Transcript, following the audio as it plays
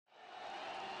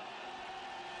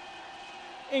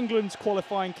England's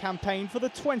qualifying campaign for the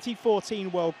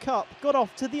 2014 World Cup got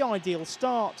off to the ideal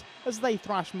start as they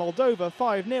thrashed Moldova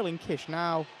 5-0 in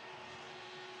Chisinau.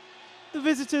 The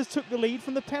visitors took the lead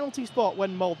from the penalty spot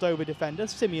when Moldova defender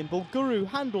Simeon Bulguru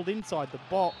handled inside the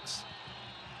box.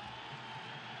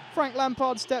 Frank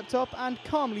Lampard stepped up and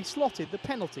calmly slotted the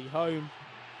penalty home.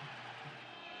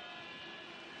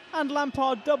 And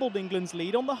Lampard doubled England's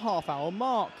lead on the half-hour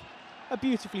mark. A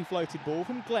beautifully floated ball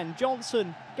from Glenn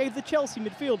Johnson gave the Chelsea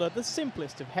midfielder the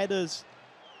simplest of headers.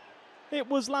 It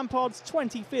was Lampard's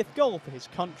 25th goal for his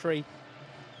country.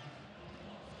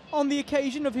 On the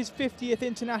occasion of his 50th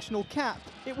international cap,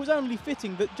 it was only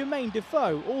fitting that Jermain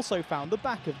Defoe also found the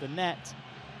back of the net.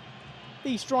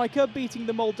 The striker beating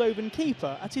the Moldovan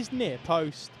keeper at his near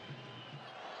post.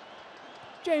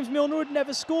 James Milner had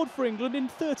never scored for England in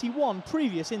 31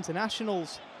 previous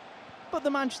internationals. But the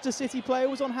Manchester City player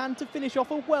was on hand to finish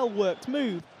off a well-worked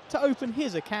move to open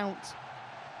his account.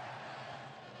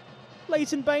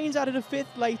 Leighton Baines added a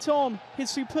fifth late on, his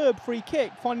superb free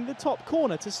kick finding the top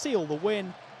corner to seal the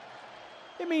win.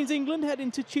 It means England head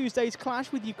into Tuesday's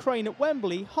clash with Ukraine at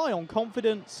Wembley high on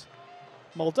confidence.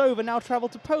 Moldova now travel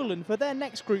to Poland for their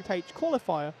next Group H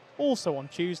qualifier, also on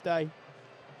Tuesday.